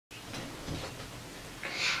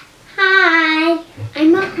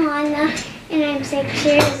Ahana and I'm 6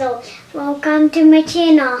 years old. Welcome to my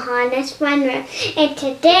channel, Ahana's Fun Room. And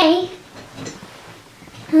today,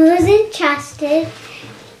 who's entrusted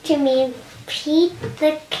to me Pete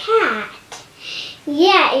the Cat?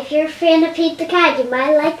 Yeah, if you're a fan of Pete the Cat, you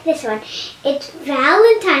might like this one. It's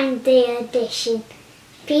Valentine's Day edition.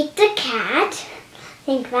 Pete the Cat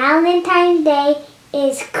think Valentine's Day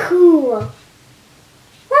is cool.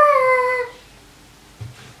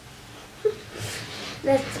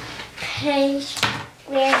 That's the page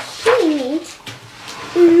where he meets.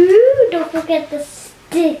 Ooh, don't forget the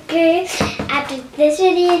sticker. After this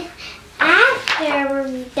video, after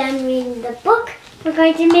we're done reading the book, we're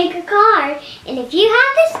going to make a card. And if you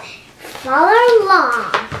have this, follow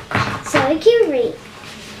along so you can read.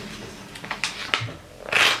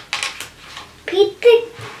 Pete the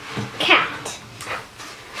Cat.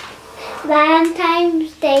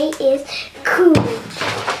 Valentine's Day is cool.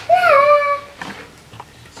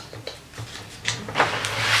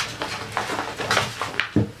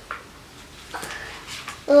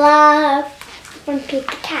 Love from Pete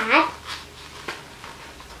the Cat.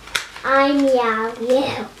 I meow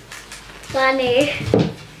you. Funny.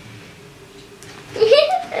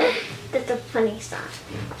 That's a funny song.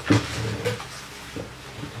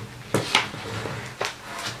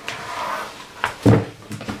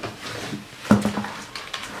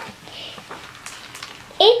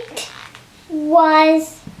 It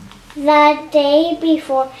was the day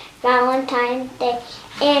before Valentine's Day,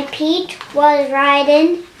 and Pete was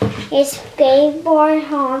riding his skateboard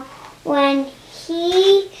home when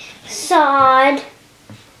he saw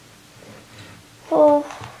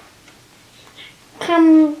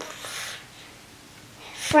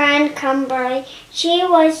friend Kimberly. She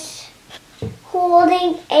was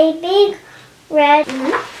holding a big red.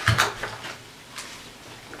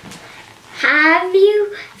 Have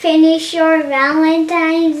you finished your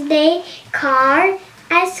Valentine's Day card?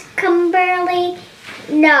 Asked Kimberly.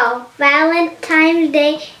 No, Valentine's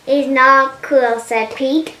Day is not cool, said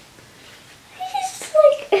Pete. It's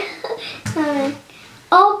like,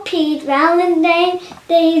 oh Pete, Valentine's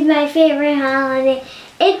Day is my favorite holiday.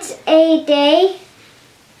 It's a day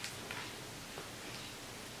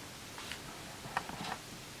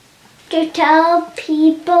to tell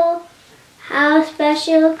people how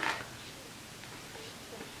special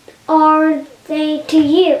are they to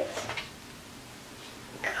you.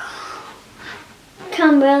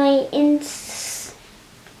 Kimberly installed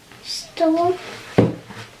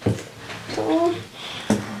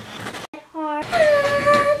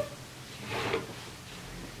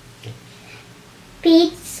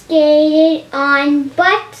Pete skated on,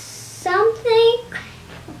 but something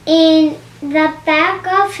in the back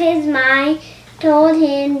of his mind told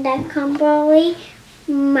him that Kimberly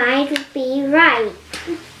might be right.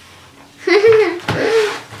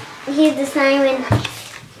 Here's the sign when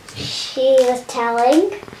she was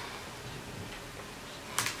telling.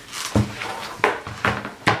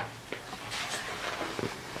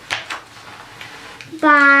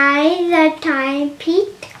 By the time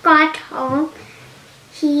Pete got home,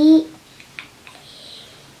 he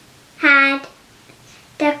had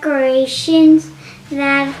decorations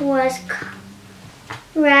that was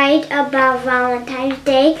right about Valentine's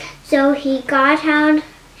Day, so he got out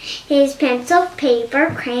his pencil,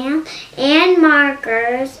 paper, crayon, and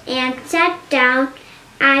markers and sat down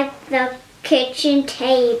at the kitchen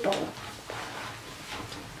table.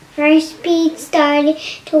 First, Pete started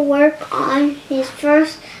to work on his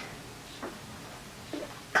first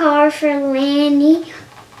card for Lanny.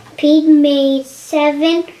 Pete made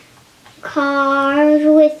 7 cards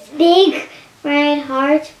with big red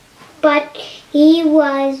hearts, but he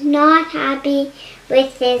was not happy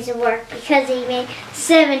with his work because he made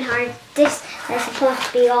 7 hearts. This is supposed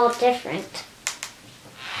to be all different.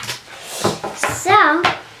 So,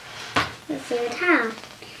 let's see what happened.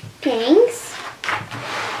 Pinks.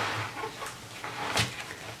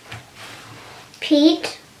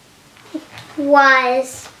 Pete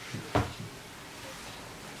was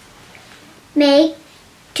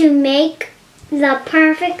to make the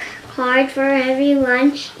perfect card for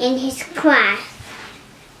everyone in his class.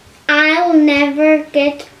 I'll never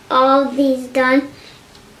get all these done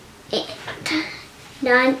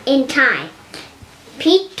in time,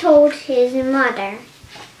 Pete told his mother.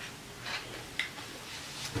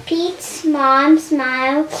 Pete's mom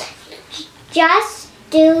smiled. Just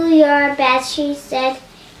do your best, she said.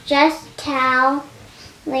 Just tell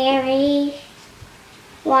Larry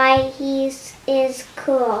why he is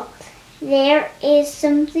cool. There is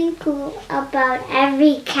something cool about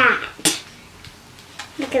every cat.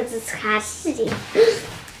 Because it's custody.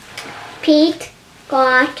 Pete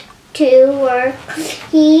got to work,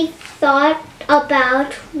 he thought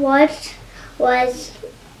about what was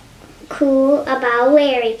cool about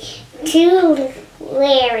Larry. To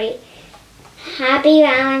Larry, Happy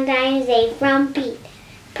Valentine's Day from Pete.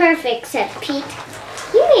 Perfect, said Pete.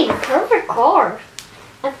 He made a perfect car.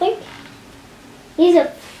 I think he's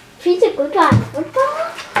a good guy.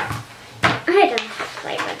 Football? I don't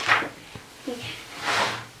play with him.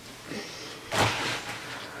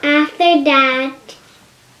 After that,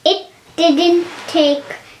 it didn't take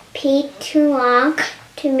Pete too long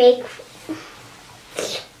to make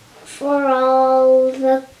for all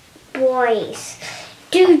the boys.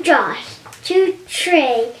 To Josh, to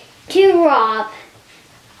Trey, to Rob,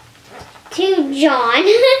 to John.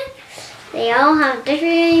 They all have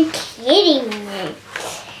different kitty names.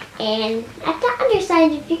 And at the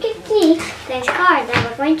underside, if you can see, there's cards that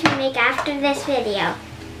we're going to make after this video.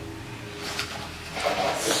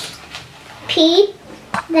 Pete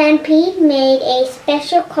made a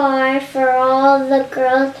special card for all the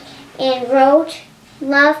girls and wrote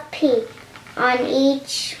 "Love Pete" on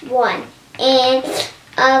each one. And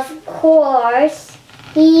of course,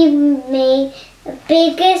 he made the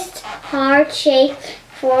biggest heart shape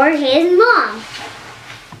for his mom.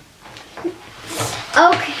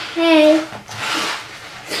 Okay,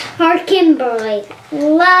 Heart Kimberly,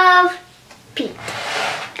 love Pete.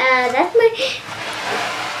 That's my...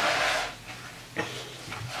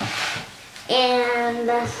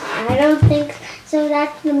 And I don't think so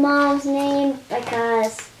that's the mom's name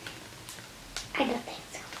because I don't think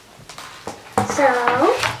so. So,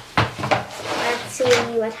 let's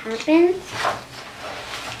see what happens.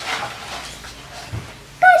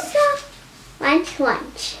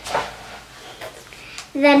 Lunch.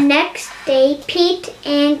 The next day, Pete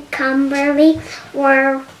and Kimberly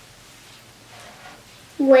were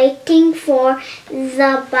waiting for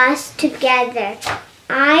the bus together.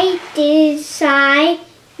 I decide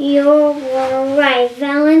you're right.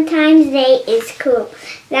 Valentine's Day is cool.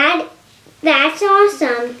 That's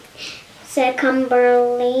awesome, said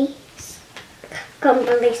Kimberly.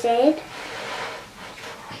 Kimberly said.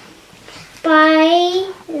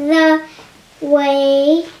 By the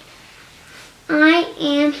way, I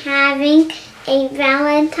am having a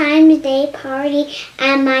Valentine's Day party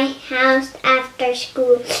at my house after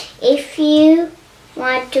school. If you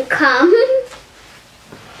want to come.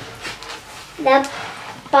 The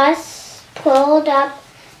bus pulled up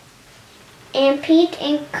and Pete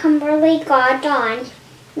and Kimberly got on.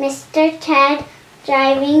 Mr. Ted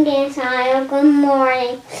driving inside. Good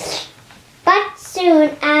morning. But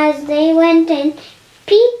soon as they went in,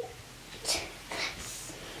 Pete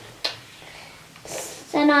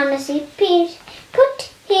sat on the seat. Pete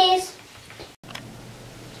put his...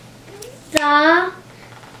 The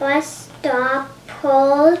bus stop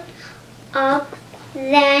pulled up.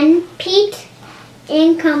 Then Pete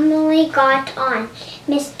and Kimberly got on.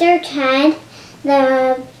 Mr. Ted,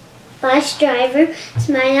 the bus driver,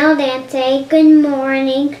 smiled and said good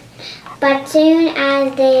morning. But soon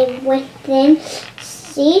as they went in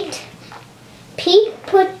seat, Pete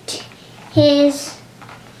put his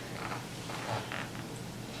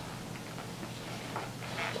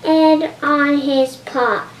head on his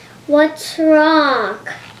paw. What's wrong?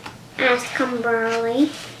 Asked Kimberly.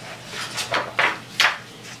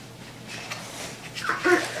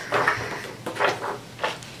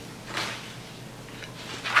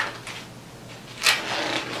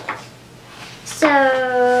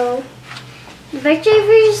 So, the bus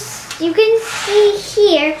drivers, you can see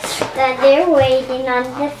here that they're waiting on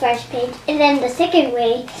the first page, and then the second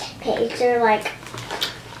page, they're like,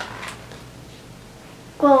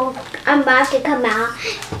 well, I'm about to come out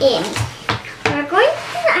in. We're going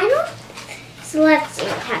to, so let's see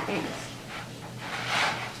what happens.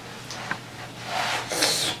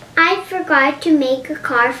 I forgot to make a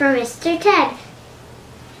card for Mr. Ted,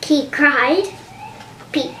 he cried.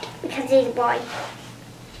 Pete, because he's a boy.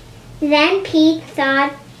 Then Pete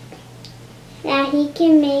thought that he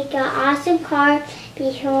can make an awesome card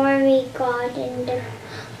before we got in the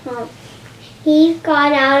home. He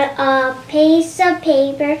got out a piece of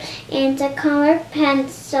paper and some colored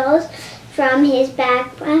pencils from his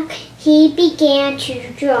backpack. He began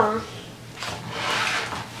to draw.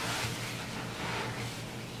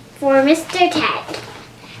 For Mr. Ted.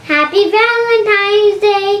 Happy Valentine's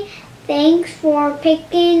Day! Thanks for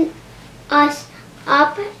picking us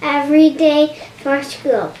up every day for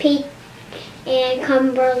school, Pete and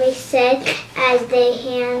Kimberly said as they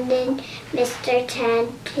handed Mr. Ted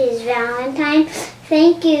his Valentine.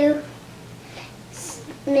 Thank you,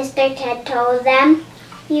 Mr. Ted told them.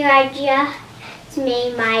 You are just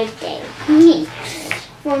made my day.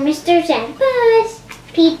 For Mr. Ted, bus,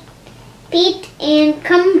 Pete Pete and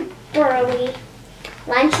Kimberly.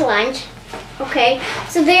 Lunch. Okay,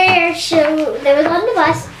 so there was on the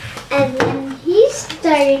bus, and then he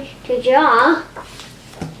started to draw.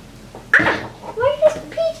 Why is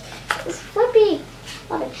Pete is flipping?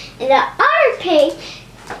 And the other page,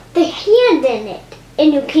 the hand in it,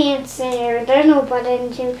 and you can't say, or there's no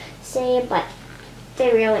button to say it, but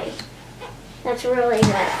that's really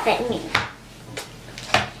what that means.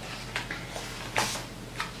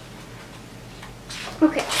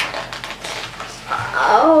 Okay.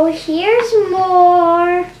 Oh, here's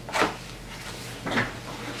more.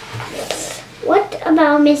 What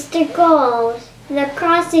about Mr. Gold, the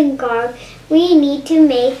crossing guard? We need to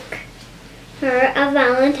make her a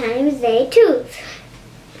Valentine's Day too.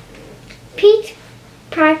 Pete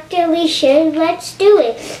practically should. Let's do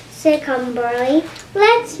it, said Kimberly.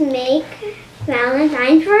 Let's make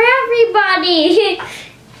Valentine's for everybody.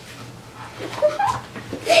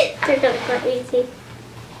 They're so crazy.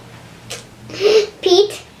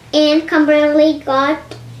 Pete and Kimberly got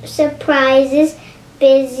surprises,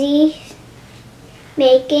 busy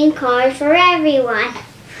making cards for everyone.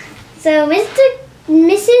 So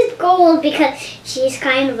Mrs. Gold, because she's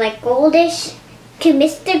kind of like goldish, to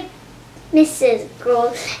Mrs.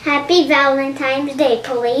 Gold, Happy Valentine's Day,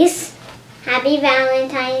 police. Happy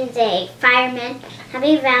Valentine's Day, firemen.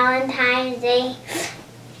 Happy Valentine's Day,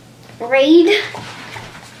 raid.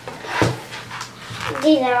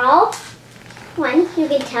 These are all one, you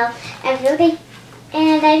can tell everything.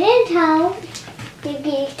 And I didn't tell, you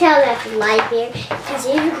can tell that's a library because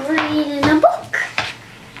you're reading a book.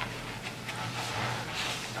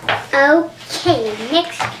 Okay,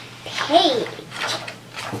 next page.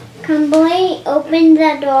 Kimberly opened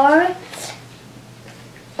the door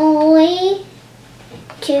only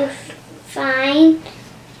to find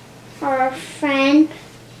her friend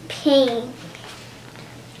Pink.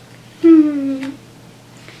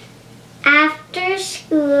 After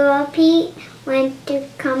school, Pete went to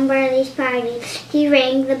Kimberly's party. He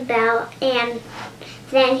rang the bell and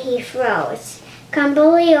then he froze.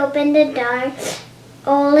 Kimberly opened the door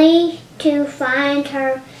only to find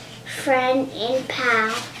her friend and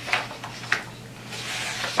pal.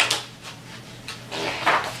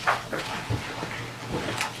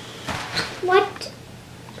 What's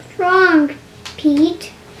wrong,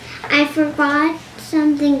 Pete? I forgot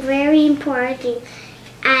something very important.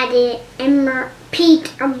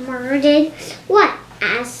 Pete emerged. What?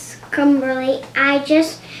 Asked Kimberly. I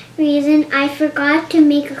forgot to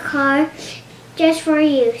make a card just for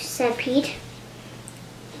you, said Pete.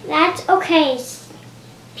 That's okay,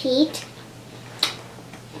 Pete.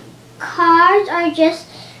 Cards are just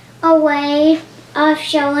a way of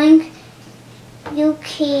showing you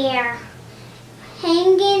care.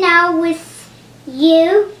 Hanging out with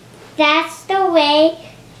you, that's the way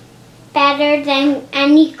better than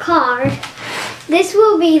any card. This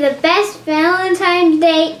will be the best Valentine's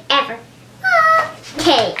Day ever.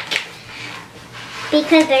 Cake.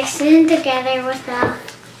 Because they're sitting together with a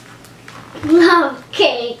love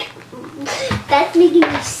cake. That's making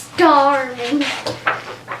me starving.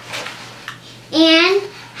 And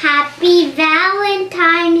happy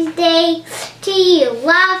Valentine's Day to you.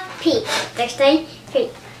 Love, Pete. They're saying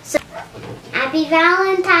Pete. So, happy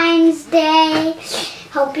Valentine's Day.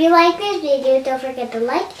 Hope you like this video. Don't forget to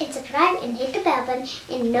like and subscribe and hit the bell button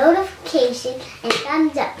and notification and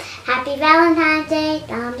thumbs up. Happy Valentine's Day.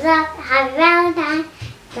 Thumbs up. Happy Valentine's.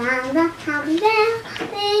 Thumbs up. Happy Valentine's.